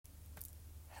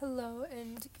Hello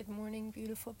and good morning,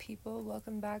 beautiful people.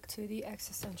 Welcome back to the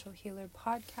Existential Healer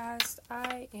podcast.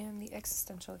 I am the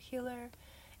Existential Healer,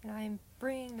 and I am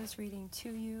bringing this reading to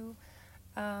you.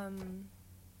 Hi,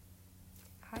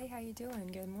 how you doing?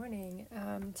 Good morning.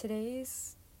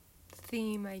 Today's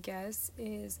theme, I guess,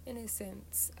 is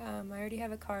innocence. I already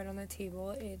have a card on the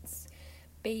table. It's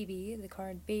baby, the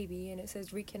card baby, and it says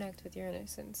reconnect with your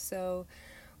innocence. So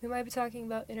we might be talking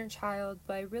about inner child,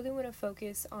 but I really want to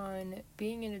focus on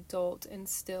being an adult and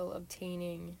still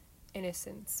obtaining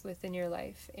innocence within your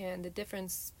life and the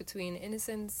difference between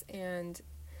innocence and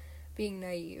being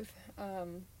naive.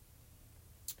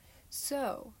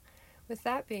 So, with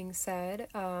that being said,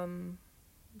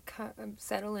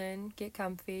 settle in, get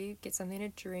comfy, get something to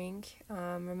drink.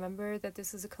 Remember that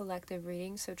this is a collective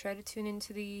reading, so try to tune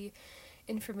into the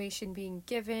information being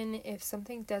given. If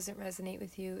something doesn't resonate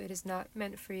with you, it is not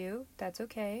meant for you. That's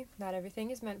okay. Not everything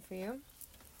is meant for you.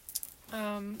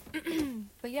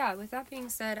 But yeah, with that being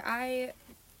said, I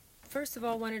first of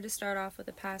all wanted to start off with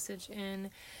a passage in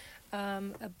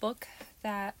a book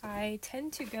that I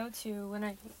tend to go to when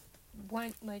I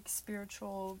want like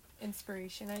spiritual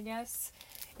inspiration, I guess.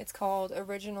 It's called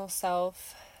Original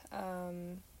Self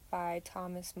by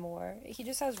Thomas More. He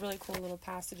just has really cool little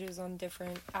passages on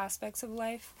different aspects of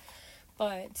life,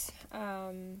 but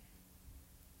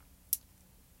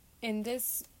in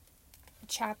this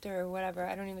chapter or whatever,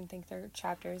 I don't even think they're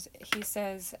chapters, he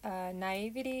says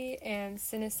naivety and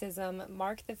cynicism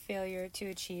mark the failure to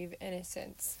achieve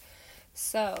innocence.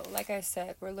 So, like I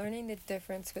said, we're learning the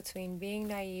difference between being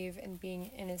naive and being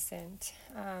innocent.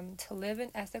 To live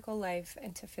an ethical life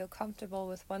and to feel comfortable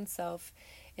with oneself,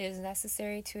 it is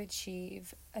necessary to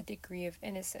achieve a degree of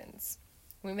innocence.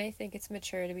 We may think it's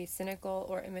mature to be cynical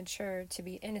or immature to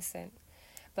be innocent,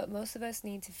 but most of us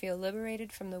need to feel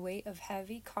liberated from the weight of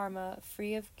heavy karma,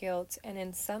 free of guilt, and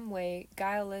in some way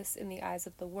guileless in the eyes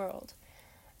of the world.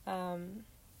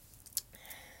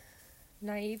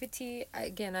 Naivety,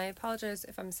 again, I apologize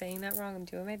if I'm saying that wrong, I'm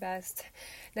doing my best.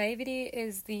 Naivety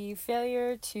is the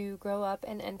failure to grow up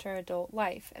and enter adult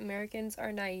life. Americans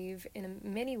are naive in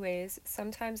many ways,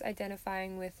 sometimes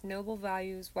identifying with noble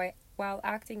values while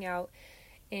acting out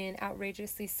in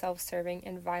outrageously self-serving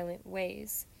and violent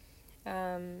ways.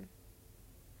 Our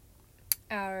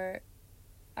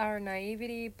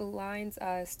naivety blinds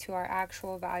us to our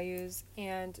actual values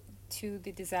and to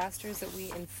the disasters that we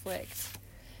inflict.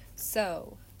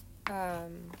 So,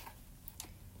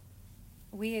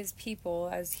 we as people,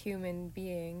 as human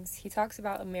beings, he talks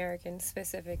about Americans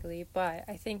specifically, but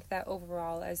I think that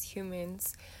overall as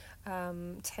humans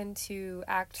tend to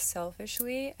act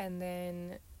selfishly and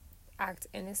then act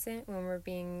innocent when we're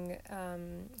being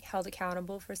held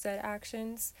accountable for said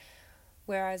actions.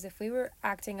 Whereas if we were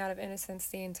acting out of innocence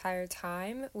the entire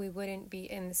time, we wouldn't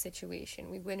be in the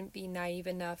situation. We wouldn't be naive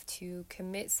enough to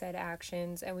commit said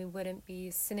actions, and we wouldn't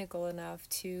be cynical enough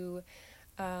to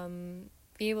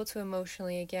be able to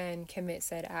emotionally, again, commit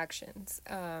said actions.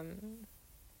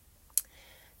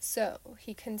 So,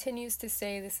 he continues to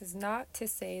say, this is not to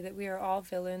say that we are all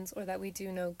villains or that we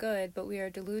do no good, but we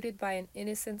are deluded by an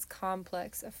innocence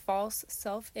complex, a false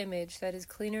self-image that is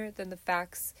cleaner than the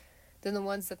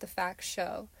ones that the facts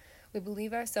show. We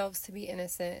believe ourselves to be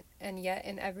innocent, and yet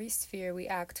in every sphere we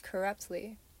act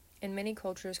corruptly. In many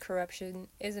cultures, corruption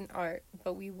is an art,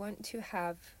 but we want to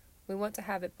have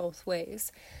it both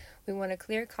ways. We want a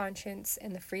clear conscience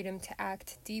and the freedom to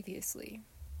act deviously.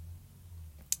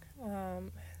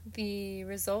 The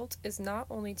result is not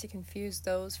only to confuse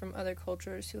those from other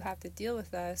cultures who have to deal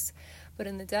with us, but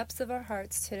in the depths of our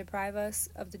hearts to deprive us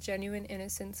of the genuine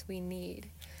innocence we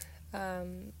need.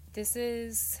 This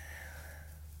is,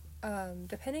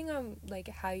 depending on, like,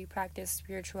 how you practice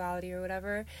spirituality or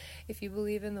whatever, if you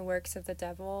believe in the works of the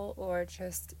devil or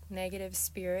just negative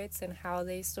spirits and how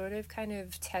they sort of kind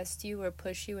of test you or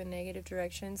push you in negative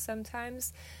directions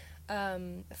sometimes,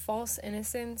 false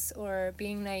innocence or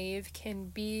being naive can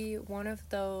be one of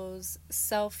those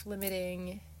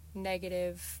self-limiting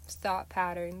negative thought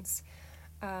patterns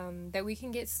that we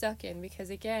can get stuck in, because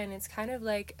again, it's kind of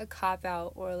like a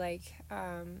cop-out or like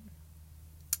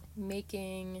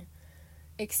making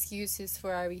excuses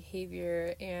for our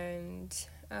behavior and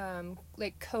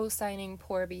like co-signing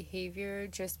poor behavior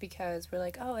just because we're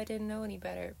like, oh, I didn't know any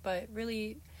better. But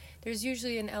really, there's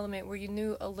usually an element where you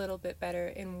knew a little bit better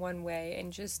in one way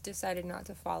and just decided not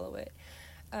to follow it.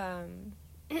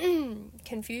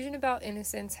 Confusion about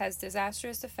innocence has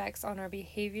disastrous effects on our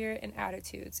behavior and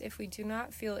attitudes. If we do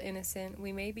not feel innocent,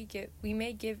 we may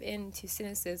give in to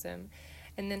cynicism,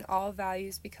 and then all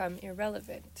values become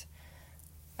irrelevant.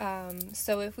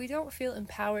 So if we don't feel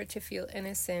empowered to feel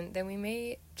innocent, then we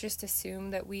may just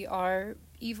assume that we are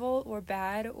evil or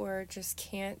bad or just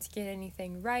can't get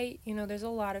anything right. There's a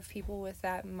lot of people with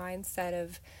that mindset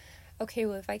of, okay,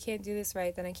 well, if I can't do this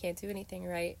right, then I can't do anything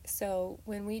right. So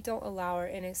when we don't allow our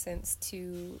innocence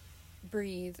to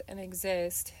breathe and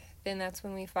exist, then that's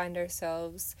when we find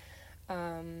ourselves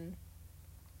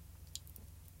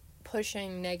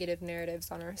pushing negative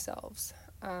narratives on ourselves.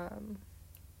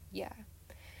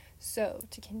 So,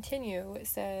 to continue, it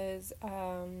says,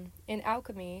 in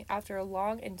alchemy, after a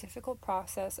long and difficult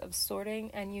process of sorting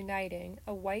and uniting,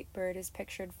 a white bird is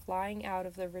pictured flying out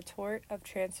of the retort of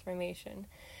transformation.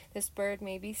 This bird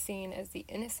may be seen as the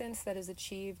innocence that is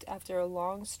achieved after a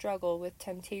long struggle with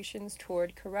temptations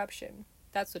toward corruption.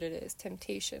 That's what it is,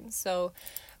 temptation. So,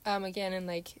 again,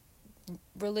 in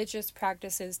religious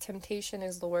practices, temptation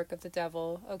is the work of the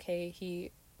devil. Okay, he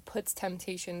puts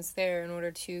temptations there in order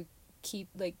to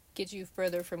get you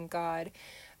further from God.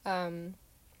 But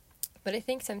I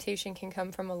think temptation can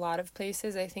come from a lot of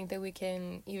places. I think that we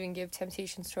can even give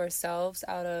temptations to ourselves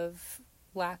out of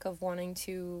lack of wanting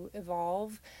to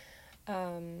evolve. This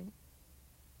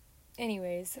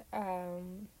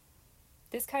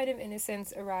kind of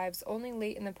innocence arrives only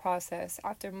late in the process,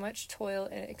 after much toil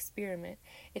and experiment.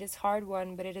 It is hard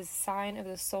won, but it is a sign of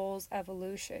the soul's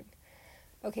evolution.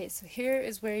 Okay, so here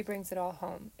is where he brings it all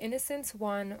home. Innocence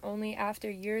won only after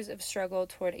years of struggle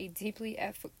toward a deeply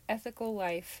ethical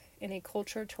life in a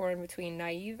culture torn between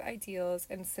naive ideals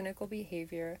and cynical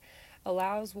behavior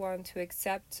allows one to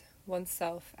accept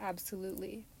oneself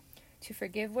absolutely, to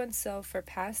forgive oneself for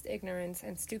past ignorance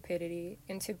and stupidity,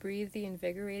 and to breathe the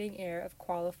invigorating air of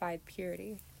qualified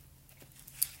purity.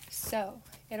 So,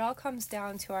 it all comes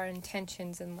down to our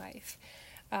intentions in life.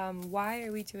 Why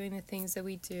are we doing the things that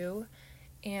we do?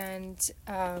 And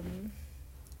are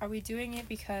we doing it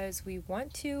because we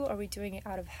want to? Are we doing it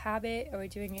out of habit? Are we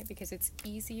doing it because it's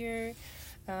easier?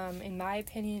 In my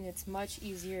opinion, it's much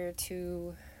easier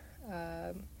to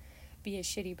be a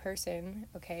shitty person.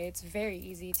 Okay, it's very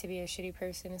easy to be a shitty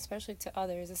person, especially to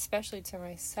others, especially to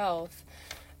myself.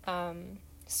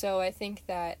 So I think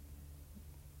that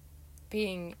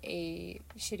being a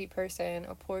shitty person,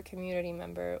 a poor community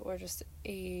member, or just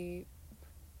a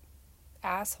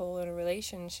asshole in a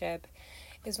relationship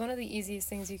is one of the easiest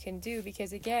things you can do,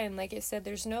 because again, like I said,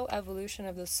 there's no evolution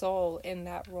of the soul in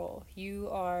that role. You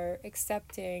are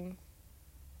accepting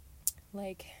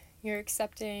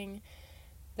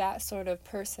that sort of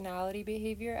personality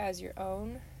behavior as your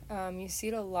own. You see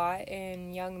it a lot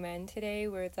in young men today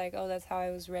where it's like, oh, that's how I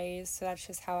was raised, so that's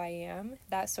just how I am.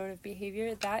 That sort of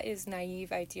behavior, that is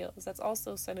naive ideals. That's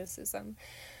also cynicism.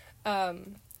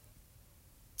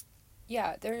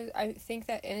 I think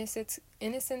that innocence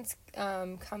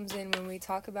comes in when we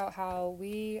talk about how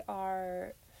we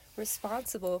are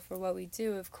responsible for what we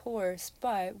do, of course,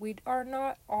 but we are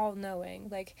not all-knowing.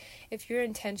 Like, if your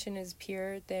intention is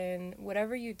pure, then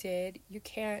whatever you did, you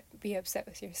can't be upset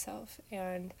with yourself.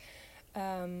 And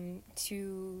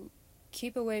to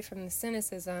keep away from the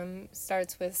cynicism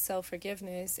starts with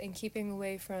self-forgiveness, and keeping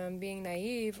away from being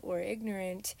naive or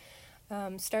ignorant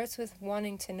starts with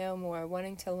wanting to know more,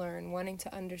 wanting to learn, wanting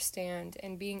to understand,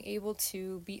 and being able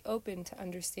to be open to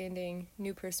understanding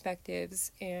new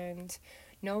perspectives and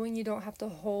knowing you don't have to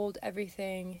hold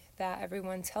everything that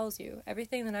everyone tells you.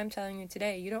 Everything that I'm telling you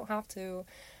today, you don't have to,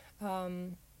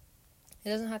 it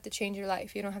doesn't have to change your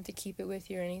life. You don't have to keep it with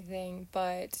you or anything,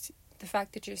 but the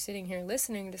fact that you're sitting here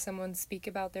listening to someone speak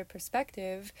about their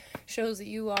perspective shows that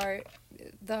you are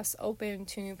thus open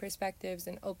to new perspectives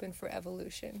and open for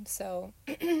evolution. So,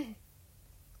 I'm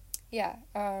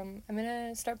going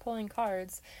to start pulling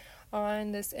cards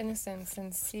on this innocence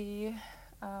and see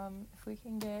if we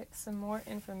can get some more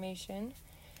information.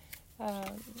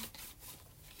 And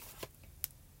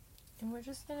we're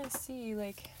just going to see,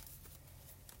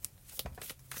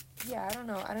 I don't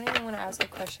know. I don't even want to ask a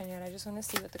question yet. I just want to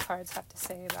see what the cards have to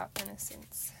say about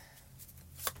innocence.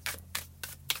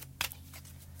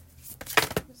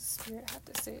 What does Spirit have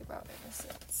to say about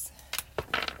innocence?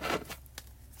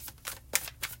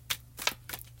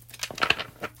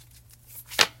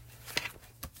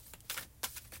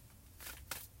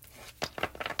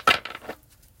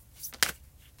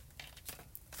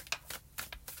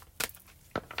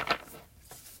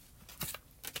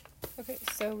 Okay,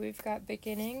 so we've got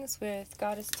beginnings with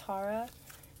Goddess Tara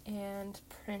and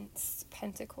Prince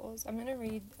Pentacles. I'm going to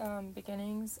read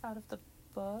beginnings out of the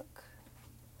book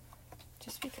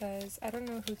just because I don't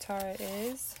know who Tara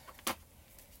is.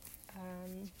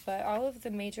 But all of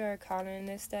the major arcana in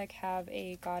this deck have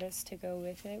a goddess to go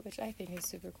with it, which I think is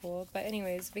super cool. But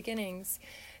anyways, beginnings.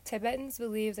 Tibetans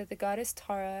believe that the goddess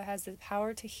Tara has the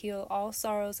power to heal all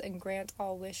sorrows and grant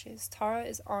all wishes. Tara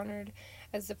is honored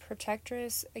as the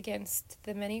protectress against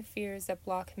the many fears that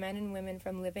block men and women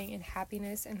from living in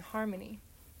happiness and harmony.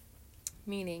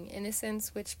 Meaning,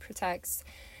 innocence which protects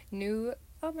new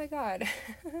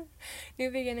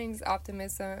new beginnings,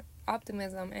 optimism,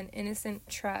 and innocent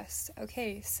trust.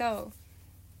 Okay, so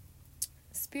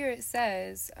Spirit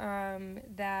says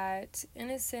that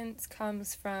innocence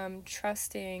comes from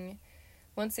trusting,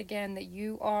 once again, that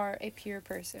you are a pure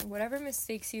person. Whatever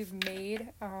mistakes you've made,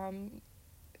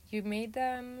 you made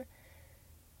them.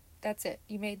 That's it.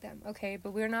 You made them, okay?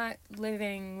 But we're not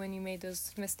living when you made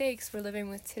those mistakes. We're living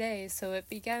with today. So it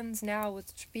begins now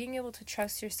with being able to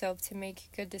trust yourself to make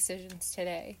good decisions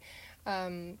today.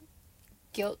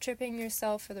 Guilt tripping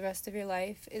yourself for the rest of your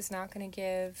life is not going to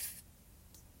give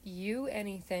you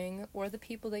anything, or the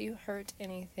people that you hurt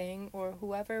anything, or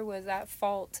whoever was at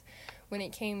fault when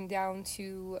it came down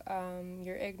to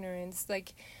your ignorance.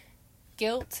 Like,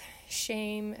 guilt,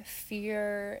 shame,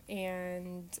 fear,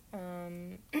 and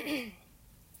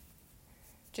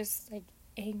just like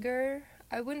anger.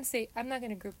 I'm not going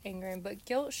to group anger in, but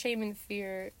guilt, shame, and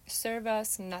fear serve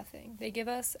us nothing. They give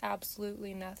us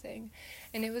absolutely nothing.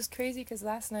 And it was crazy because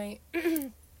last night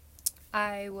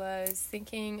I was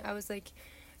like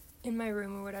in my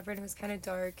room or whatever, and it was kind of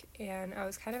dark, and I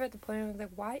was kind of at the point of like,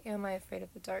 why am I afraid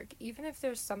of the dark? Even if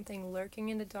there's something lurking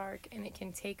in the dark and it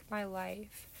can take my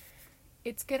life,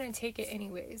 it's gonna take it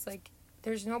anyways. Like,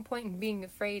 there's no point in being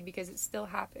afraid because it still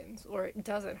happens, or it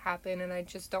doesn't happen, and I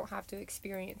just don't have to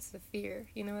experience the fear.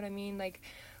 You know what I mean? Like,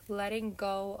 letting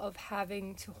go of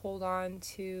having to hold on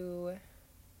to,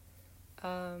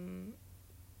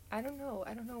 I don't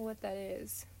know what that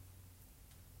is.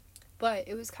 But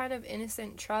it was kind of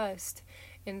innocent trust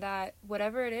in that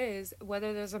whatever it is,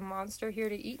 whether there's a monster here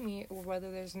to eat me or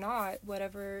whether there's not,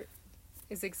 whatever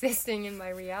is existing in my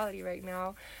reality right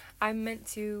now, I'm meant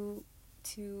to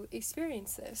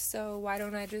experience this. So why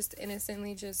don't I just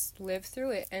innocently just live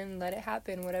through it and let it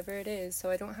happen, whatever it is,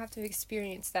 so I don't have to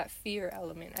experience that fear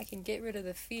element. I can get rid of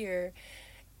the fear,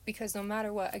 because no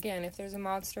matter what, again, if there's a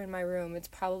monster in my room, it's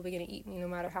probably going to eat me no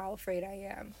matter how afraid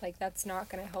I am. Like, that's not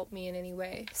going to help me in any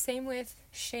way. Same with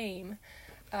shame.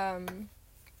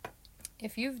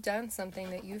 If you've done something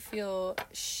that you feel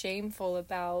shameful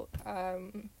about,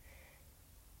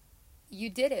 you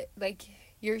did it. Like,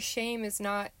 your shame is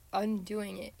not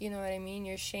undoing it. You know what I mean?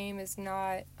 Your shame is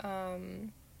not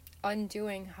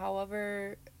undoing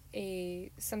however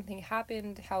something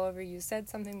happened, however you said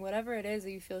something, whatever it is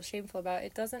that you feel shameful about.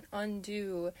 It doesn't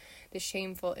undo the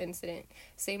shameful incident.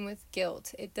 Same with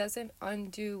guilt. It doesn't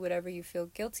undo whatever you feel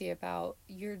guilty about.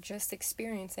 You're just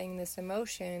experiencing this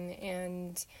emotion,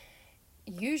 and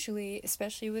usually,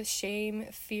 especially with shame,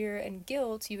 fear, and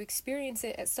guilt, you experience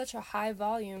it at such a high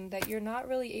volume that you're not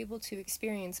really able to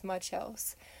experience much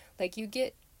else. Like, you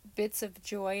get bits of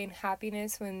joy and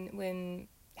happiness when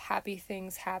happy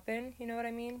things happen, you know what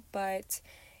I mean? But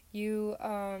you're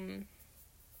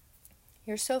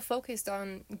so focused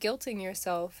on guilting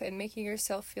yourself and making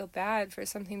yourself feel bad for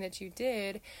something that you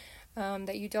did,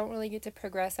 that you don't really get to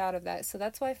progress out of that. So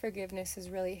that's why forgiveness is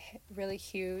really, really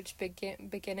huge.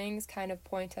 Beginnings kind of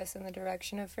point us in the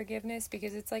direction of forgiveness,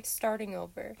 because it's like starting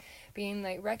over, being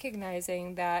like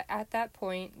recognizing that at that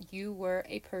point you were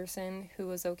a person who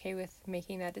was okay with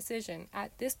making that decision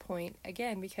at this point,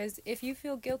 again, because if you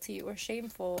feel guilty or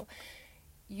shameful,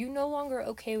 you no longer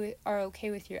are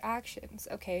okay with your actions.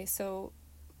 Okay, so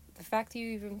the fact that you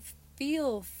even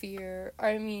feel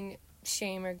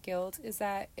shame or guilt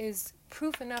is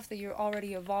proof enough that you're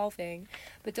already evolving.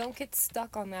 But don't get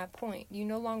stuck on that point. You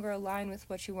no longer align with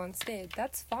what you once did.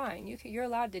 That's fine. You're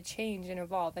allowed to change and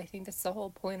evolve. I think that's the whole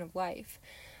point of life.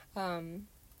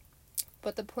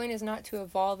 But the point is not to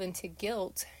evolve into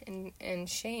guilt and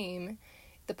shame.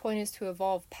 The point is to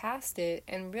evolve past it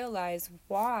and realize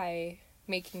why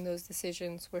making those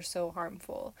decisions were so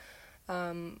harmful.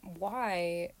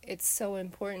 Why it's so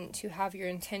important to have your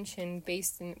intention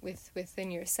based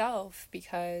within yourself,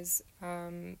 because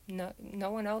no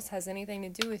one else has anything to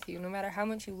do with you. No matter how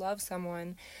much you love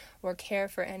someone or care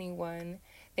for anyone,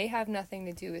 they have nothing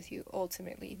to do with you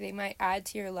ultimately. They might add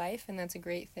to your life, and that's a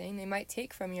great thing. They might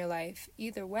take from your life.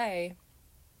 Either way,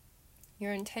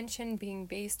 your intention being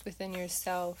based within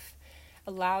yourself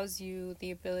allows you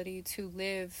the ability to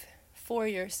live for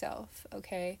yourself,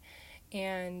 okay?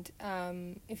 And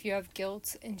if you have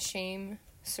guilt and shame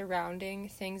surrounding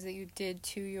things that you did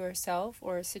to yourself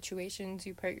or situations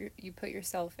you put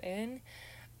yourself in,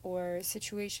 or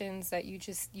situations that you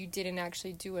didn't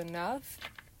actually do enough,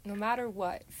 no matter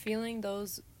what, feeling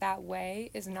that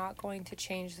way is not going to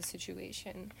change the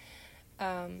situation.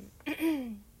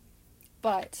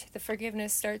 But the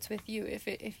forgiveness starts with you.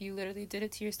 If you literally did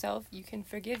it to yourself, you can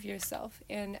forgive yourself.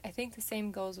 And I think the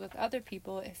same goes with other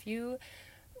people. If your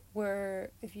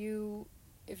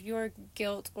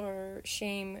guilt or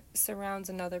shame surrounds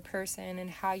another person and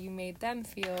how you made them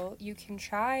feel, you can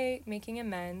try making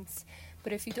amends.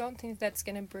 But if you don't think that's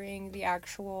going to bring the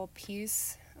actual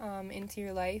peace into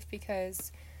your life,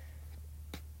 because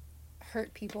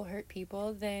hurt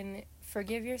people, then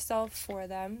forgive yourself for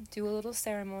them. Do a little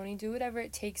ceremony. Do whatever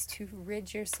it takes to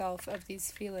rid yourself of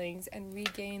these feelings and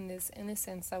regain this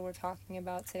innocence that we're talking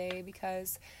about today,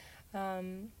 because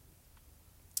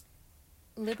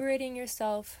liberating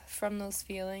yourself from those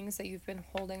feelings that you've been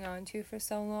holding on to for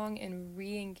so long and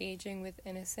re-engaging with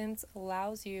innocence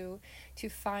allows you to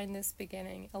find this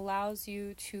beginning, allows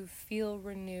you to feel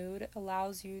renewed,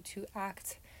 allows you to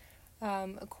act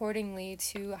accordingly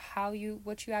to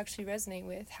what you actually resonate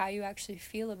with, how you actually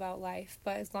feel about life.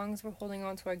 But as long as we're holding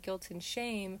on to our guilt and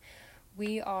shame,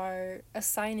 we are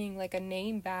assigning like a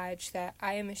name badge that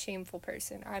I am a shameful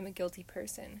person, I'm a guilty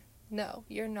person. No,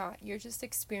 you're not. You're just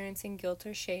experiencing guilt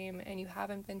or shame, and you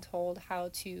haven't been told how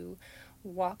to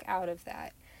walk out of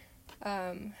that.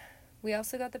 We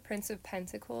also got the Prince of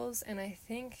Pentacles, and I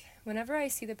think whenever I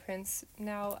see the Prince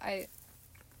now,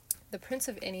 the Prince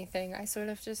of anything, I sort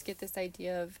of just get this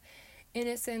idea of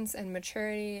innocence and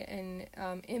maturity and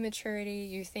immaturity.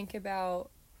 You think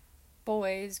about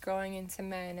boys growing into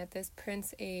men at this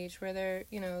Prince age where they're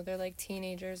like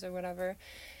teenagers or whatever.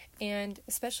 And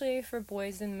especially for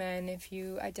boys and men, if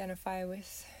you identify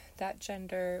with that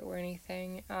gender or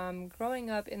anything, growing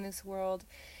up in this world,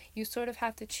 you sort of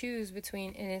have to choose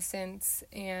between innocence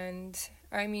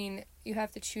you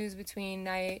have to choose between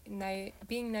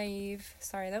being naive.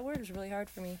 Sorry, that word is really hard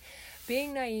for me.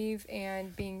 Being naive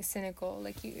and being cynical.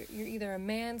 Like you're either a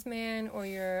man's man or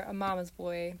you're a mama's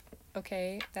boy.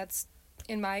 Okay, that's,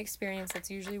 in my experience,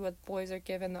 that's usually what boys are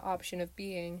given the option of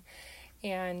being.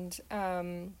 And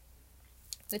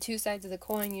the two sides of the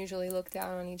coin usually look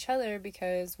down on each other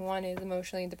because one is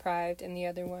emotionally deprived and the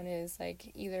other one is like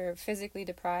either physically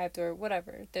deprived or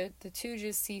whatever. The two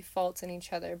just see faults in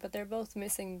each other, but they're both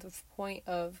missing the point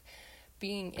of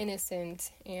being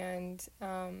innocent and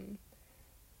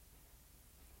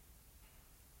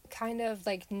kind of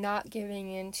like not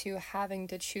giving into having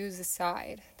to choose a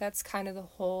side. That's kind of the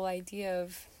whole idea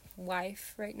of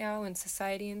life right now in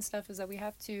society and stuff, is that we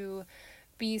have to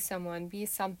be someone, be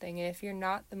something, and if you're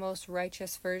not the most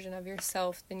righteous version of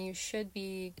yourself, then you should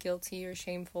be guilty or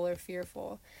shameful or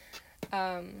fearful.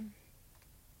 But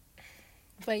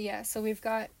yeah, so we've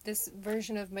got this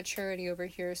version of maturity over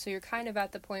here. So you're kind of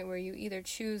at the point where you either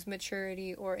choose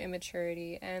maturity or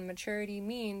immaturity, and maturity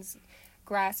means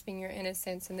grasping your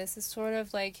innocence, and this is sort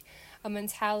of like a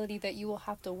mentality that you will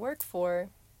have to work for.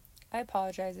 I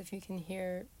apologize if you can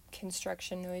hear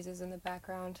construction noises in the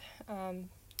background.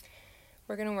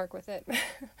 We're going to work with it.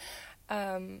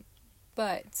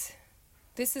 But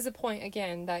this is a point,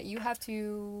 again, that you have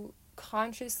to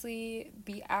consciously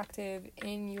be active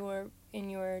in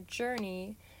your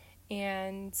journey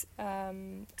and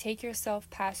take yourself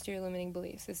past your limiting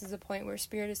beliefs. This is a point where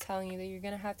Spirit is telling you that you're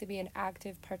going to have to be an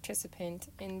active participant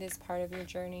in this part of your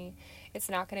journey. It's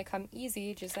not going to come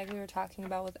easy, just like we were talking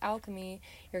about with alchemy.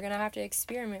 You're going to have to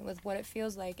experiment with what it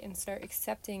feels like and start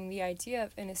accepting the idea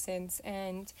of innocence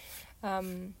and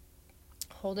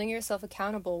holding yourself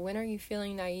accountable. When are you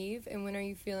feeling naive and when are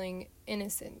you feeling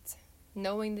innocent?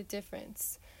 Knowing the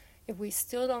difference. If we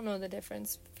still don't know the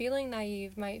difference, feeling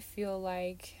naive might feel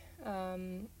like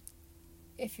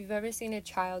if you've ever seen a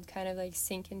child kind of like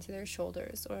sink into their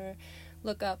shoulders or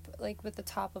look up like with the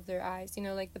top of their eyes,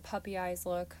 like the puppy eyes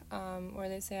look, or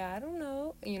they say, I don't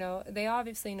know, they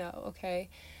obviously know, okay?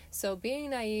 So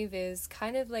being naive is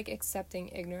kind of like accepting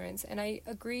ignorance, and I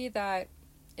agree that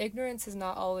ignorance is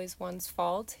not always one's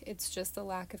fault, it's just a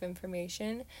lack of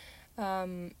information,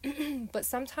 but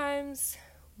sometimes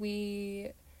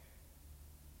we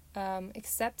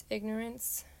accept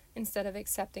ignorance instead of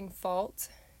accepting fault,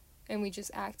 and we just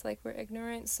act like we're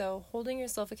ignorant. So holding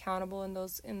yourself accountable in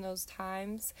those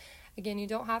times, again, you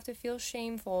don't have to feel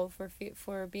shameful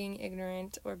for being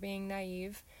ignorant or being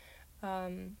naive.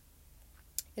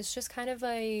 It's just kind of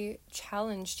a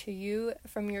challenge to you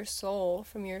from your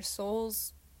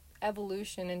soul's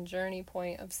evolution and journey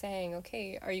point of saying,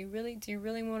 okay, do you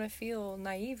really want to feel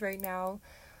naive right now?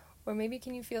 Or maybe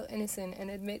can you feel innocent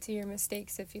and admit to your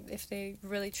mistakes if they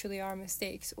really truly are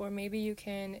mistakes? Or maybe you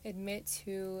can admit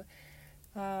to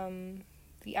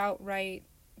the outright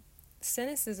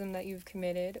cynicism that you've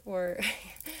committed, or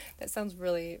that sounds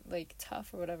really like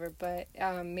tough or whatever, but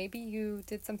maybe you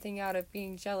did something out of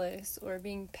being jealous or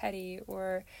being petty,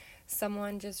 or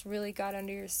someone just really got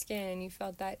under your skin, you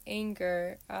felt that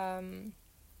anger.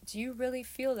 Do you really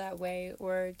feel that way,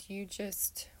 or do you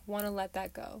just want to let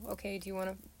that go? Okay, do you want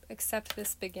to accept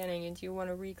this beginning, and do you want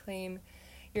to reclaim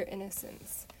your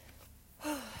innocence?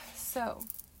 So,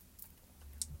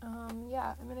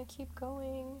 yeah, I'm going to keep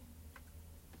going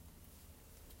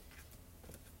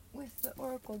with the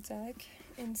Oracle deck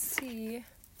and see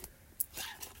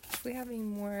if we have any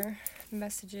more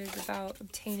messages about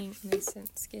obtaining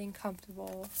innocence, getting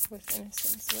comfortable with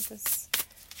innocence, what this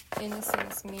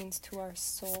innocence means to our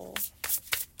soul.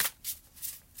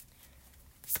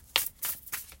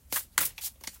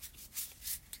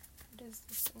 What is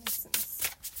this innocence?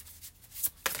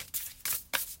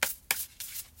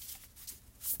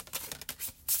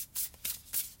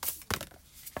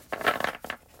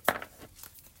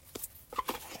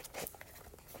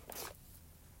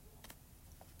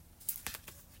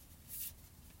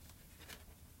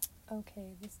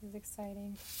 Okay, this is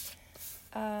exciting.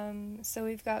 So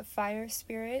we've got Fire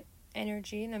Spirit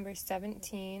Energy, number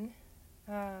 17.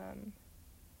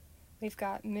 We've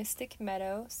got Mystic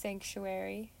Meadow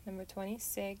Sanctuary, number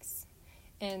 26.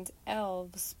 And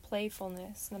Elves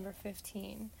Playfulness, number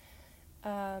 15.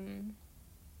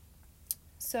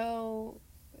 So,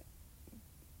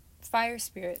 Fire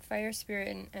Spirit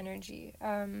and Energy.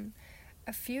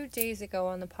 A few days ago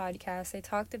on the podcast, I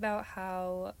talked about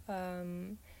how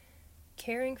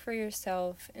caring for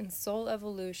yourself and soul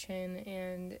evolution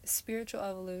and spiritual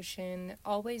evolution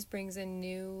always brings a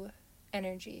new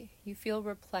energy. You feel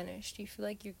replenished. You feel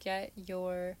like you get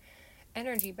your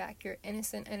energy back, your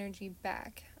innocent energy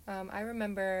back. I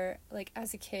remember, like,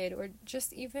 as a kid, or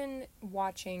just even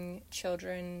watching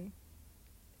children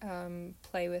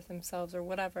play with themselves or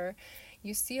whatever,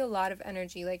 you see a lot of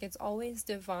energy. Like, it's always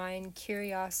divine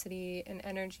curiosity and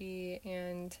energy,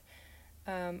 and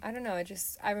I don't know,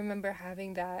 I remember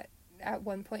having that at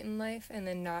one point in life and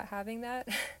then not having that.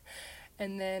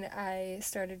 And then I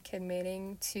started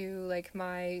committing to, like,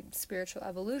 my spiritual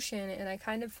evolution, and I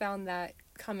kind of found that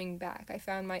coming back. I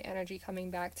found my energy coming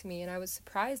back to me, and I was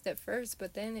surprised at first,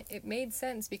 but then it made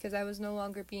sense because I was no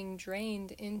longer being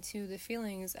drained into the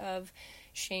feelings of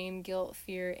shame, guilt,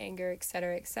 fear, anger,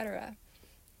 etc., etc.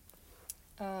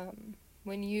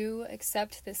 When you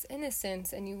accept this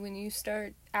innocence and when you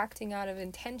start acting out of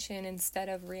intention instead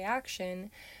of reaction,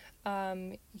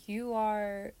 you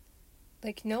are,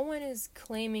 like, no one is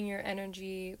claiming your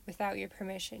energy without your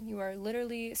permission. You are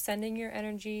literally sending your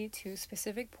energy to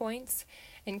specific points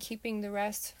and keeping the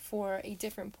rest for a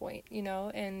different point,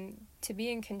 and to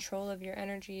be in control of your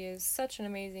energy is such an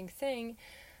amazing thing.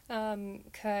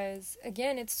 Because,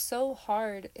 again, it's so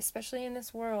hard, especially in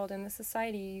this world, in this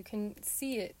society. You can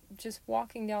see it just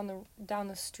walking down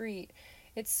the street.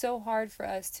 It's so hard for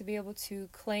us to be able to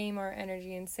claim our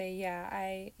energy and say,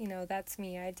 yeah, that's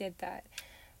me, I did that.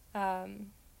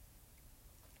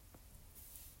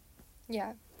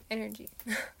 Yeah, energy.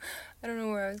 I don't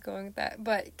know where I was going with that,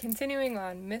 but continuing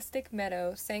on, Mystic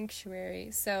Meadow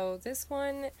Sanctuary. So this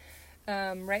one,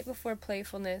 right before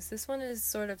Playfulness, this one is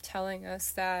sort of telling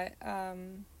us that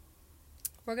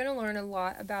we're going to learn a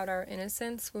lot about our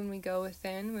innocence when we go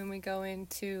within, when we go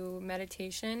into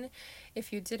meditation.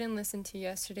 If you didn't listen to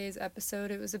yesterday's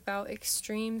episode, it was about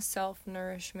extreme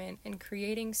self-nourishment and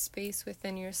creating space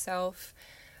within yourself.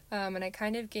 And I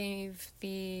kind of gave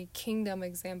the kingdom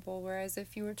example, whereas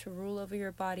if you were to rule over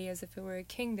your body as if it were a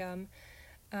kingdom,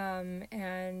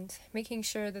 and making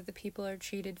sure that the people are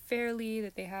treated fairly,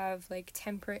 that they have, like,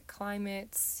 temperate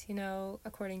climates,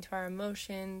 according to our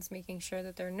emotions, making sure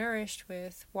that they're nourished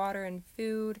with water and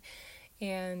food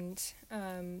and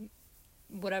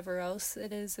whatever else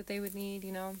it is that they would need,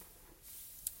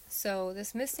 So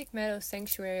this Mystic Meadow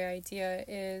Sanctuary idea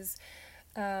is,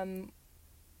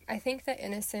 I think that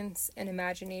innocence and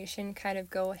imagination kind of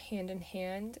go hand in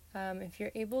hand. If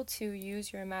you're able to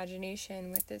use your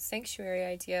imagination with this sanctuary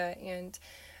idea and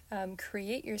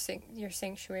create your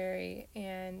sanctuary,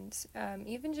 and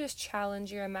even just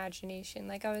challenge your imagination,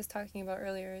 like I was talking about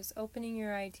earlier, is opening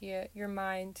your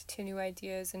mind to new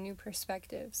ideas and new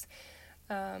perspectives.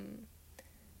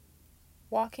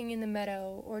 Walking in the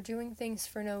meadow, or doing things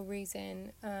for no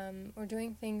reason, or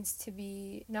doing things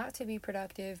not to be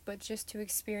productive, but just to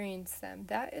experience them.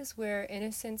 That is where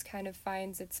innocence kind of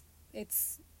finds its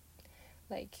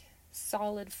like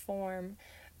solid form.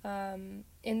 In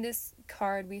this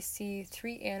card, we see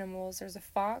 3 animals. There's a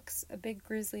fox, a big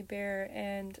grizzly bear,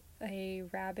 and a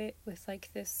rabbit with, like,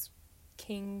 this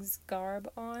king's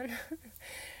garb on.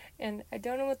 And I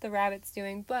don't know what the rabbit's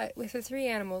doing, but with the three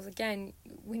animals, again,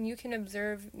 when you can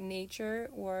observe nature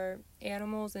or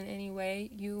animals in any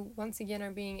way, you once again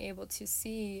are being able to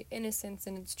see innocence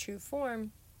in its true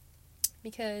form,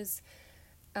 because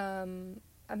I'm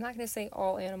not going to say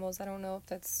all animals, I don't know if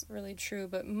that's really true,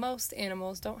 but most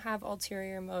animals don't have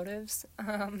ulterior motives.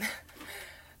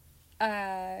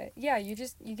 Yeah, you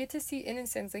get to see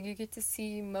innocence, like you get to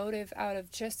see motive out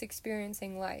of just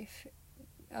experiencing life.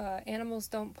 Animals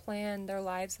don't plan their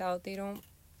lives out. They don't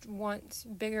want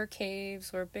bigger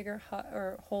caves or bigger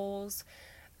or holes.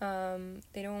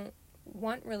 They don't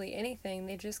want really anything.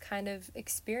 They just kind of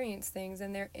experience things,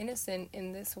 and they're innocent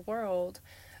in this world,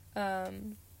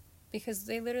 because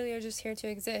they literally are just here to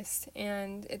exist.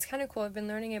 And it's kind of cool. I've been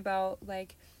learning about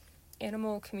like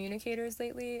animal communicators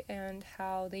lately and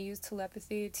how they use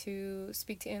telepathy to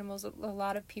speak to animals. A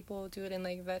lot of people do it in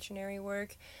like veterinary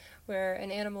work, where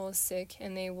an animal is sick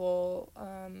and they will,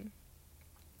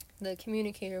 the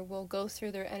communicator will go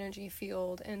through their energy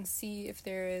field and see if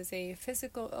there is a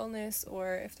physical illness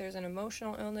or if there's an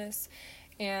emotional illness.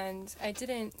 And I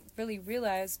didn't really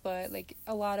realize, but like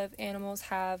a lot of animals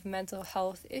have mental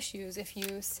health issues. If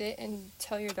you sit and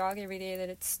tell your dog every day that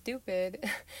it's stupid,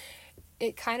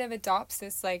 it kind of adopts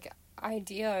this like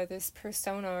idea, or this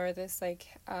persona, or this like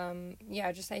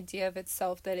just idea of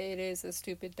itself that it is a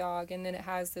stupid dog, and then it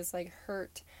has this like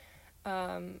hurt,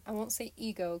 I won't say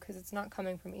ego because it's not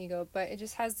coming from ego, but it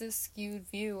just has this skewed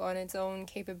view on its own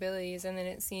capabilities, and then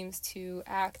it seems to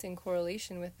act in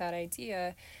correlation with that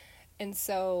idea. And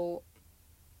so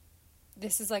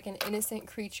this is like an innocent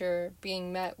creature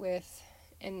being met with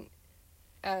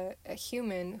a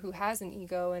human who has an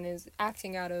ego and is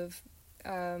acting out of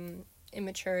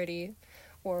immaturity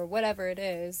or whatever it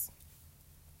is.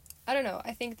 I don't know.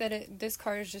 I think that this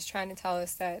card is just trying to tell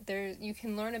us that you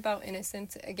can learn about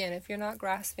innocence. Again, if you're not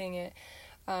grasping it,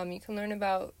 you can learn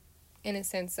about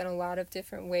innocence in a lot of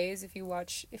different ways. If you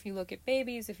look at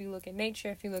babies, if you look at nature,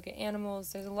 if you look at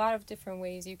animals, there's a lot of different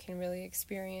ways you can really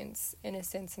experience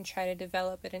innocence and try to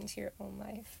develop it into your own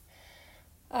life.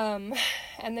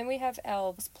 And then we have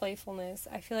elves, playfulness.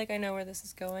 I feel like I know where this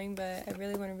is going, but I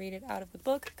really want to read it out of the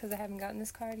book because I haven't gotten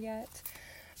this card yet.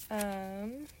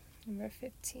 Number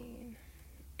 15.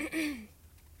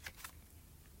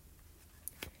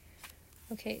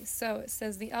 Okay, so it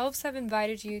says, the elves have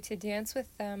invited you to dance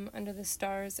with them under the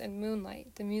stars and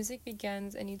moonlight. The music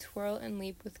begins and you twirl and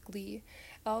leap with glee.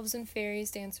 Elves and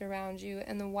fairies dance around you,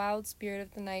 and the wild spirit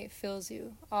of the night fills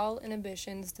you. All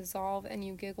inhibitions dissolve, and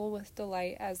you giggle with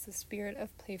delight as the spirit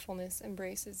of playfulness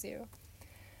embraces you.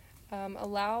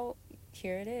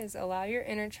 Here it is, allow your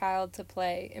inner child to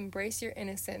play. Embrace your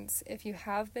innocence. If you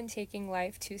have been taking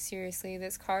life too seriously,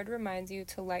 this card reminds you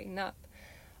to lighten up.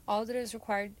 All that is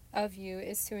required of you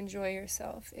is to enjoy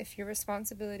yourself. If your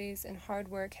responsibilities and hard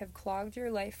work have clogged your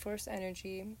life force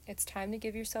energy, it's time to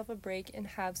give yourself a break and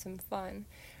have some fun.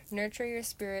 Nurture your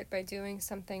spirit by doing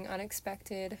something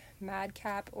unexpected,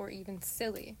 madcap, or even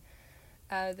silly.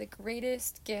 The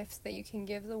greatest gift that you can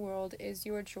give the world is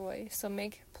your joy, so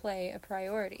make play a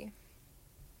priority.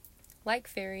 Like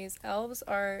fairies, elves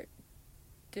are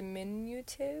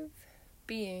diminutive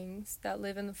beings that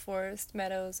live in the forest,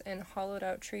 meadows, and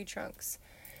hollowed-out tree trunks.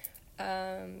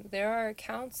 There are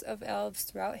accounts of elves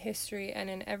throughout history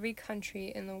and in every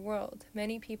country in the world.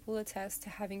 Many people attest to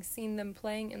having seen them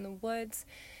playing in the woods.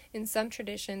 In some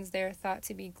traditions, they are thought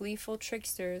to be gleeful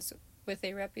tricksters with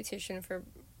a reputation for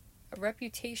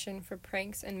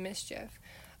pranks and mischief.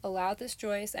 Allow this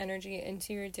joyous energy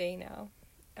into your day now.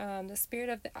 The spirit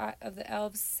of the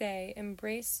elves say,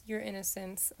 embrace your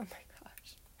innocence. Oh my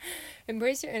gosh.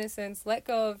 Embrace your innocence, let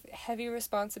go of heavy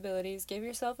responsibilities, give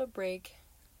yourself a break,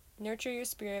 nurture your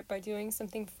spirit by doing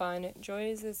something fun. Joy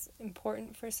is as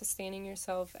important for sustaining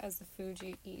yourself as the food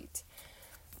you eat.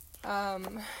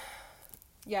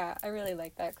 Yeah, I really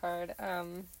like that card.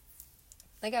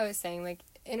 Like I was saying, like,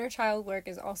 inner child work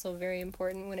is also very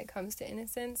important when it comes to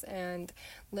innocence and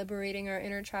liberating our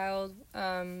inner child.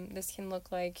 This can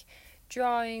look like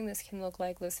drawing, this can look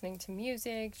like listening to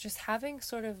music, just having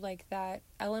sort of like that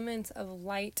element of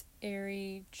light,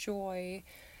 airy joy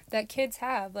that kids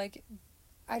have. Like,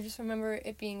 I just remember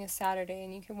it being a Saturday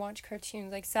and you can watch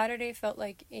cartoons. Like, Saturday felt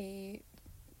like a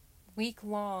week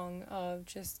long of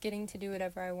just getting to do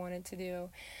whatever I wanted to do.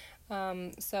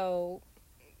 So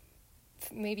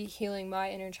maybe healing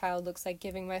my inner child looks like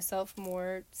giving myself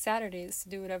more Saturdays to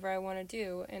do whatever I want to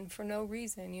do, and for no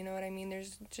reason, you know what I mean?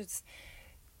 There's just,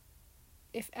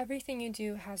 if everything you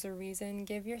do has a reason,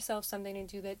 give yourself something to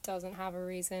do that doesn't have a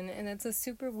reason. And that's a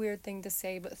super weird thing to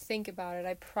say, but think about it.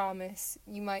 I promise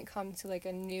you might come to like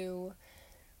a new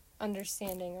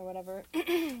understanding or whatever.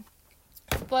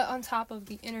 But on top of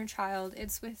the inner child,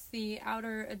 it's with the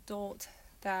outer adult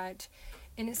that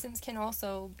innocence can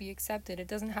also be accepted. It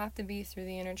doesn't have to be through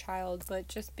the inner child, but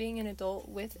just being an adult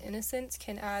with innocence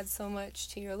can add so much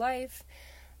to your life.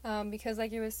 Because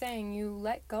like you were saying, you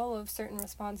let go of certain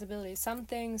responsibilities. Some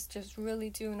things just really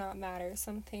do not matter.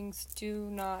 Some things do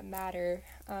not matter.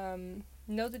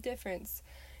 Know the difference.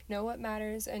 Know what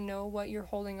matters and know what you're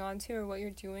holding on to or what you're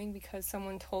doing because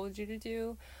someone told you to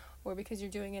do or because you're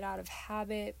doing it out of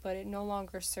habit, but it no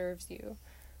longer serves you.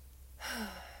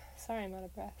 Sorry, I'm out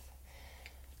of breath.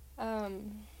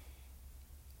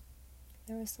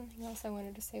 There was something else I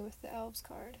wanted to say with the elves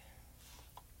card.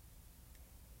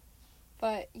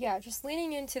 But yeah, just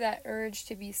leaning into that urge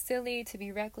to be silly, to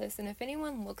be reckless. And if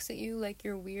anyone looks at you like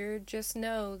you're weird, just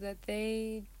know that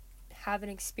they haven't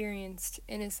experienced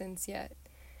innocence yet.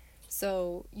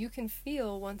 So you can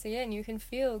feel, once again, you can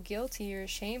feel guilty or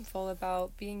shameful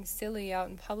about being silly out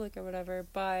in public or whatever,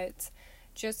 but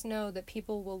just know that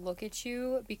people will look at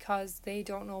you because they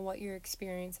don't know what you're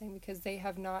experiencing, because they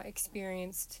have not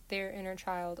experienced their inner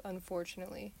child,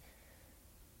 unfortunately.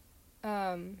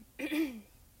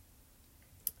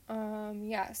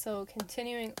 Yeah, so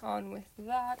continuing on with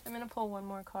that, I'm going to pull one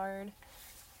more card,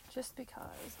 just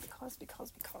because.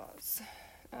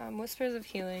 Whispers of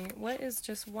Healing. What is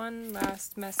just one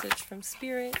last message from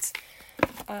Spirit,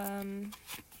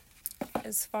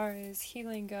 as far as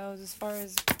healing goes, as far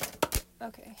as,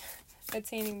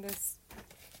 attaining this.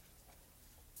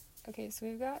 Okay, so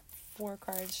we've got 4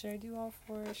 cards. Should I do all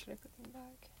 4 or should I put them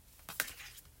back?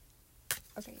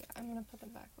 Okay, yeah, I'm going to put them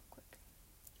back real quick.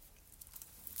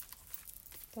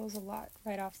 That was a lot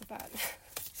right off the bat.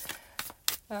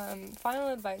 Final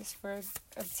advice for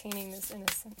obtaining this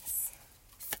innocence.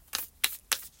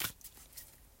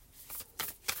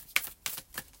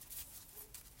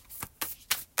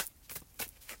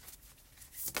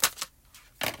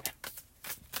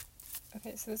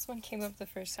 Okay, so this one came up the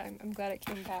first time. I'm glad it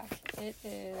came back. It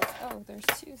is... Oh, there's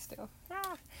 2 still.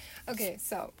 Okay,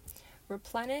 so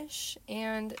replenish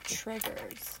and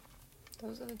triggers.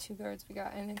 Those are the 2 cards we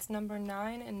got, and it's number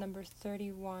 9 and number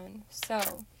 31.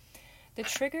 So the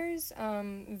triggers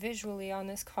visually on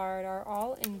this card are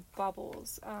all in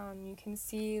bubbles. You can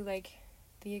see like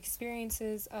the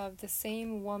experiences of the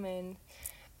same woman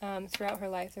throughout her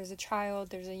life. There's a child,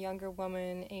 there's a younger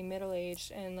woman, a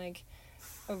middle-aged, and like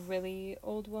a really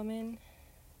old woman,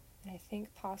 and I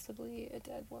think possibly a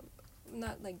dead woman.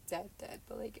 Not like dead,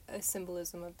 but like a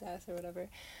symbolism of death or whatever.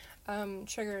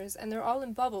 Triggers, and they're all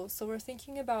in bubbles. So we're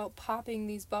thinking about popping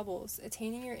these bubbles.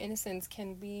 Attaining your innocence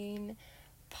can mean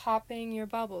popping your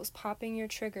bubbles, popping your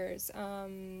triggers,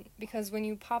 because when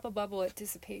you pop a bubble, it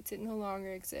dissipates. It no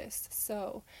longer exists.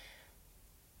 So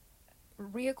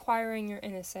reacquiring your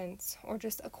innocence, or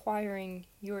just acquiring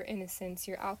your innocence,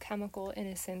 your alchemical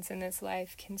innocence in this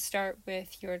life, can start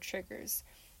with your triggers.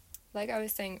 Like I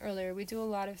was saying earlier, we do a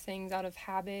lot of things out of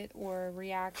habit or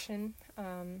reaction,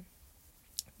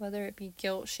 whether it be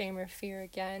guilt, shame, or fear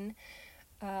again.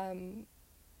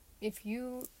 If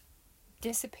you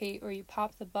dissipate or you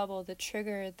pop the bubble, the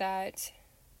trigger that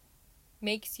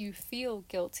makes you feel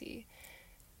guilty,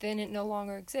 then it no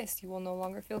longer exists. You will no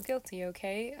longer feel guilty,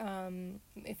 okay?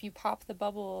 If you pop the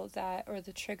bubble or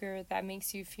the trigger that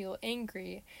makes you feel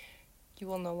angry, you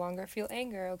will no longer feel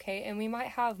anger, okay? And we might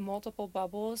have multiple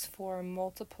bubbles for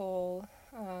multiple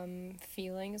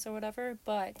feelings or whatever,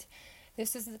 but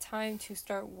this is the time to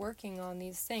start working on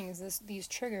these things, these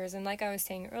triggers. And like I was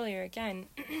saying earlier, again,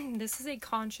 this is a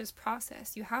conscious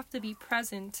process. You have to be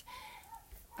present.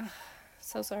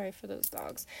 So sorry for those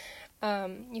dogs.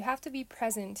 You have to be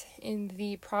present in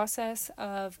the process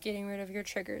of getting rid of your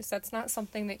triggers. That's not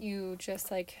something that you just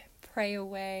like pray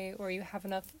away or you have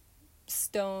enough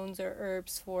stones or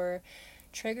herbs for.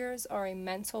 Triggers are a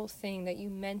mental thing that you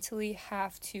mentally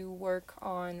have to work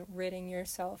on ridding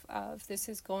yourself of. This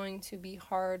is going to be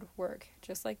hard work,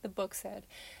 just like the book said.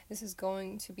 This is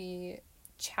going to be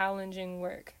challenging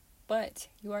work, but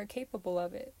you are capable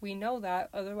of it. We know that,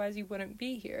 otherwise you wouldn't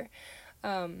be here.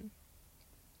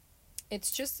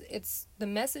 It's the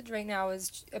message right now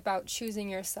is about choosing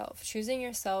yourself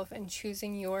and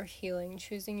choosing your healing,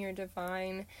 choosing your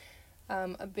divine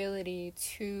ability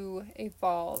to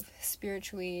evolve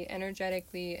spiritually,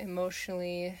 energetically,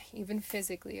 emotionally, even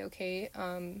physically, okay?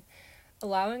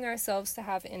 Allowing ourselves to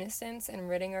have innocence and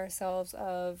ridding ourselves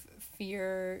of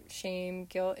fear, shame,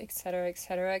 guilt,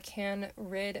 etc., can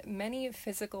rid many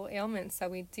physical ailments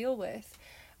that we deal with.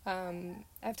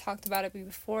 I've talked about it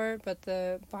before, but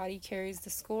the body carries the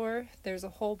score. There's a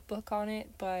whole book on it,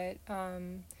 but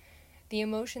the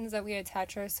emotions that we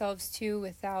attach ourselves to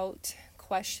without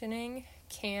questioning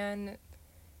can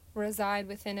reside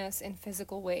within us in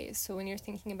physical ways. So when you're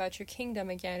thinking about your kingdom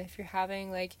again, if you're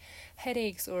having like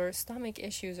headaches or stomach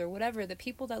issues or whatever, the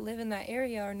people that live in that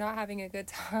area are not having a good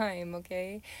time,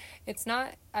 okay? It's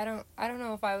not, I don't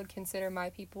know if I would consider my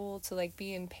people to like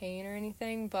be in pain or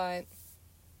anything, but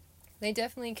they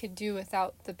definitely could do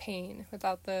without the pain,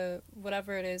 without the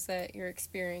whatever it is that you're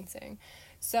experiencing.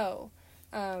 So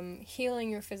healing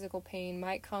your physical pain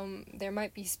there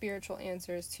might be spiritual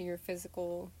answers to your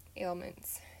physical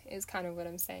ailments, is kind of what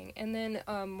I'm saying. And then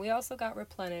we also got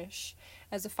replenish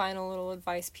as a final little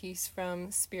advice piece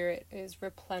from Spirit, is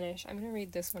replenish. I'm going to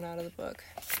read this one out of the book.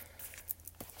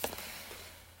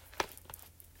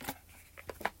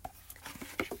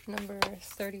 Number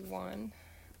 31.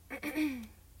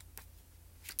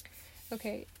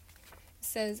 Okay.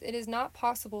 Says, it is not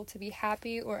possible to be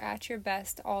happy or at your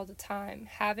best all the time.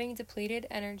 Having depleted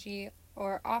energy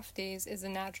or off days is a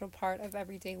natural part of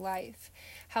everyday life.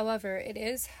 However, it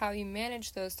is how you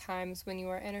manage those times when you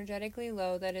are energetically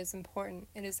low that is important.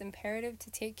 It is imperative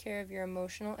to take care of your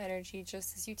emotional energy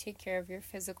just as you take care of your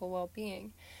physical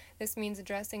well-being. This means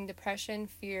addressing depression,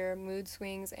 fear, mood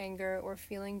swings, anger, or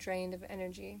feeling drained of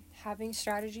energy. Having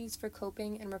strategies for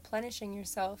coping and replenishing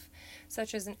yourself,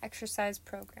 such as an exercise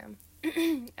program.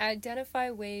 Identify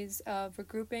ways of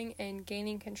regrouping and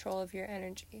gaining control of your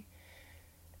energy.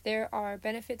 There are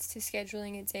benefits to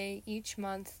scheduling a day each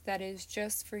month that is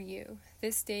just for you.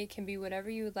 This day can be whatever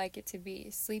you would like it to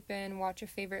be. Sleep in, watch a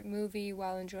favorite movie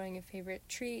while enjoying a favorite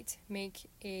treat, make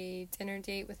a dinner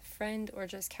date with a friend, or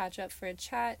just catch up for a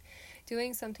chat.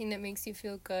 Doing something that makes you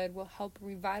feel good will help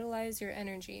revitalize your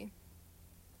energy.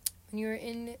 When you're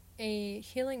in a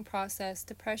healing process,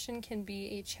 depression can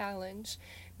be a challenge.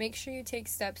 Make sure you take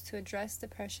steps to address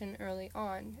depression early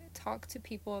on. Talk to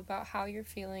people about how you're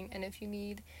feeling, and if you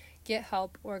need, get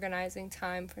help organizing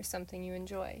time for something you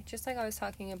enjoy. Just like I was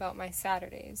talking about my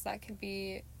Saturdays, that could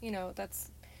be,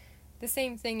 that's the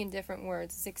same thing in different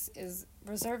words, is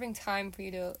reserving time for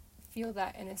you to feel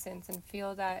that innocence and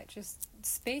feel that just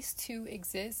space to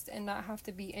exist and not have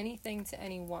to be anything to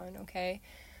anyone, okay?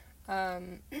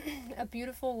 A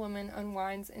beautiful woman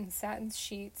unwinds in satin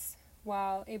sheets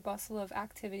while a bustle of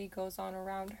activity goes on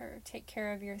around her. Take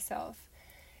care of yourself.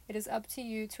 It is up to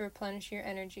you to replenish your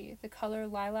energy. The color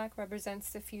lilac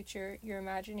represents the future, your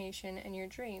imagination, and your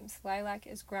dreams. Lilac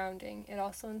is grounding. It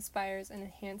also inspires and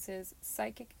enhances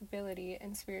psychic ability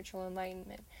and spiritual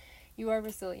enlightenment. You are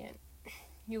resilient.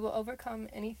 You will overcome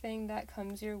anything that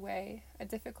comes your way. A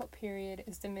difficult period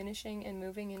is diminishing and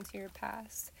moving into your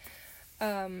past.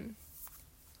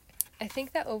 I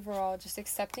think that overall, just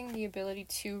accepting the ability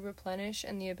to replenish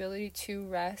and the ability to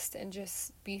rest and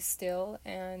just be still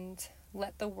and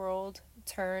let the world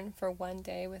turn for one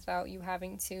day without you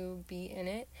having to be in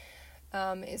it,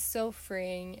 is so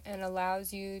freeing and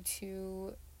allows you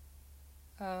to,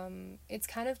 it's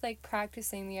kind of like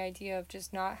practicing the idea of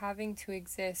just not having to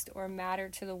exist or matter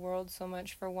to the world so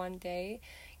much for one day.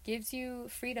 Gives you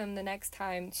freedom the next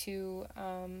time to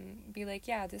be like,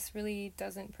 yeah, this really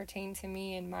doesn't pertain to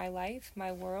me and my life,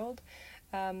 my world.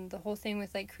 The whole thing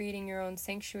with like creating your own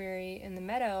sanctuary in the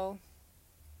meadow,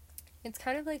 it's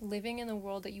kind of like living in the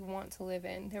world that you want to live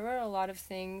in. There were a lot of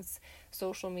things,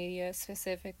 social media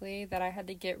specifically, that I had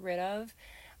to get rid of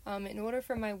in order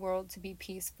for my world to be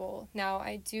peaceful. Now,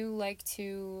 I do like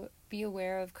to be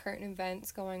aware of current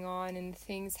events going on and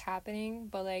things happening,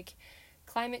 but like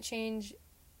climate change,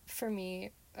 for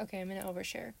me, okay, I'm going to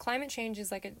overshare. Climate change is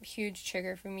like a huge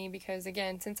trigger for me because,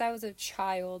 again, since I was a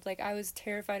child, like I was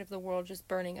terrified of the world just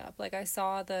burning up. Like I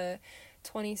saw the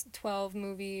 2012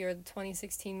 movie or the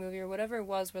 2016 movie or whatever it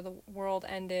was where the world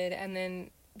ended and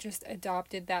then just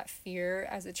adopted that fear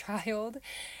as a child.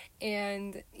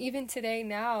 And even today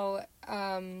now,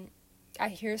 I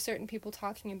hear certain people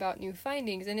talking about new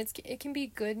findings, and it can be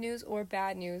good news or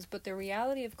bad news, but the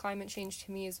reality of climate change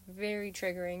to me is very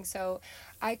triggering. So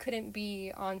I couldn't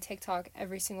be on TikTok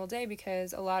every single day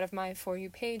because a lot of my For You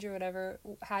page or whatever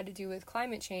had to do with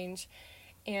climate change.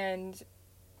 And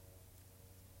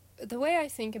the way I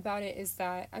think about it is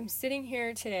that I'm sitting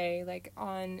here today, like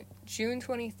on June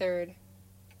 23rd.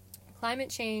 Climate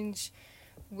change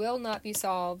will not be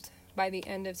solved by the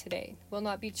end of today, will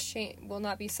not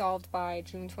be solved by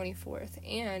June 24th,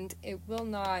 and it will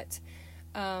not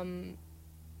end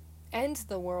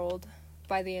the world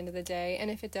by the end of the day.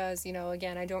 And if it does,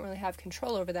 again, I don't really have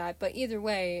control over that, but either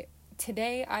way,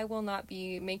 today I will not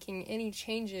be making any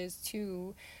changes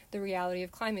to the reality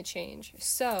of climate change.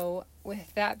 So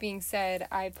with that being said,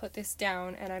 I put this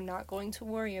down and I'm not going to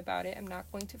worry about it. I'm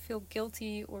not going to feel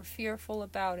guilty or fearful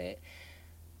about it.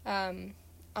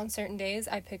 on certain days,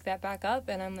 I pick that back up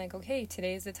and I'm like, okay,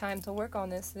 today's the time to work on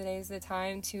this. Today's the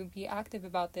time to be active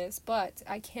about this. But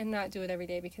I cannot do it every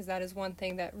day because that is one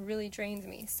thing that really drains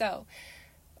me. So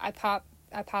I pop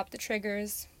the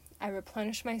triggers. I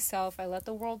replenish myself. I let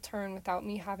the world turn without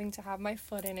me having to have my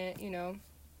foot in it,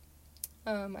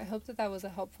 I hope that was a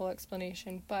helpful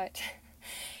explanation. But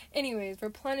anyways,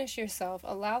 replenish yourself.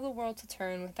 Allow the world to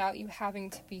turn without you having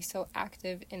to be so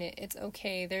active in it. It's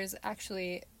okay. There's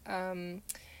actually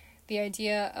the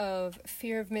idea of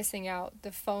fear of missing out, the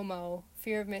FOMO,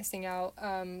 fear of missing out.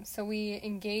 So we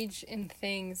engage in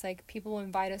things like people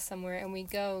invite us somewhere and we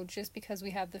go just because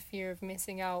we have the fear of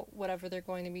missing out whatever they're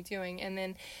going to be doing. And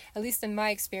then, at least in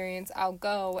my experience, I'll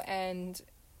go and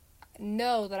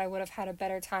know that I would have had a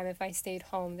better time if I stayed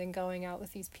home than going out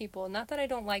with these people. Not that I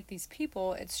don't like these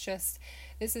people, it's just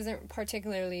this isn't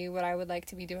particularly what I would like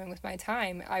to be doing with my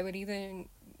time. I would even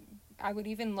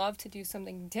love to do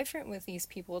something different with these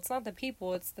people. It's not the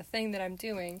people, it's the thing that I'm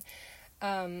doing.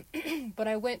 But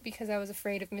I went because I was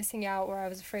afraid of missing out, or I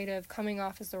was afraid of coming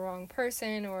off as the wrong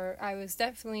person, or I was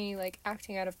definitely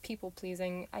acting out of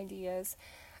people-pleasing ideas.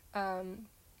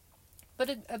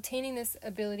 But obtaining this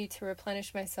ability to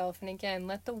replenish myself and again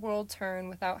let the world turn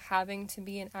without having to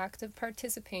be an active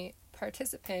participant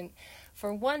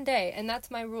for one day, and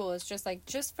that's my rule. It's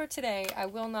just for today I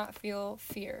will not feel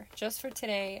fear. Just for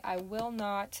today I will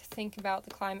not think about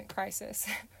the climate crisis.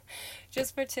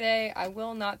 Just for today I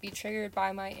will not be triggered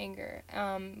by my anger.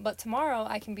 But tomorrow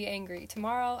I can be angry.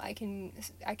 Tomorrow I can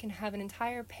have an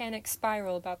entire panic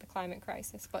spiral about the climate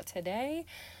crisis. But today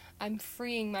I'm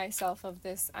freeing myself of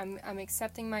this. I'm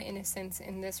accepting my innocence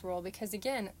in this role because,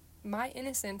 again, my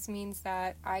innocence means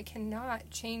that I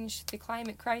cannot change the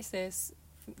climate crisis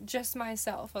just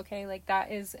myself, okay?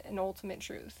 That is an ultimate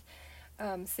truth.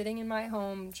 Sitting in my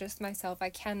home, just myself,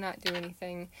 I cannot do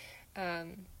anything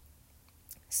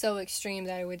so extreme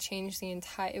that it would change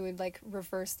it would,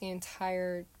 reverse the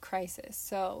entire crisis.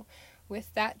 So,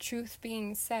 with that truth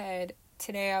being said,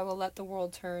 today I will let the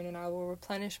world turn and I will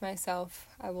replenish myself.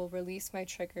 I will release my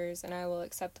triggers and I will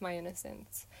accept my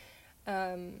innocence.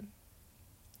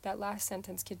 That last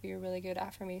sentence could be a really good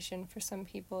affirmation for some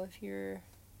people. If you're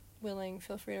willing,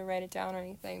 feel free to write it down or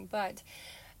anything. But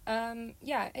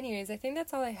anyways, I think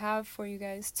that's all I have for you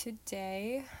guys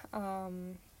today.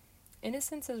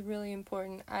 Innocence is really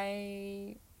important.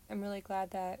 I am really glad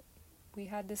that we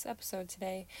had this episode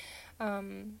today.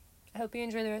 I hope you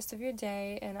enjoy the rest of your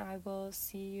day, and I will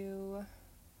see you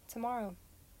tomorrow.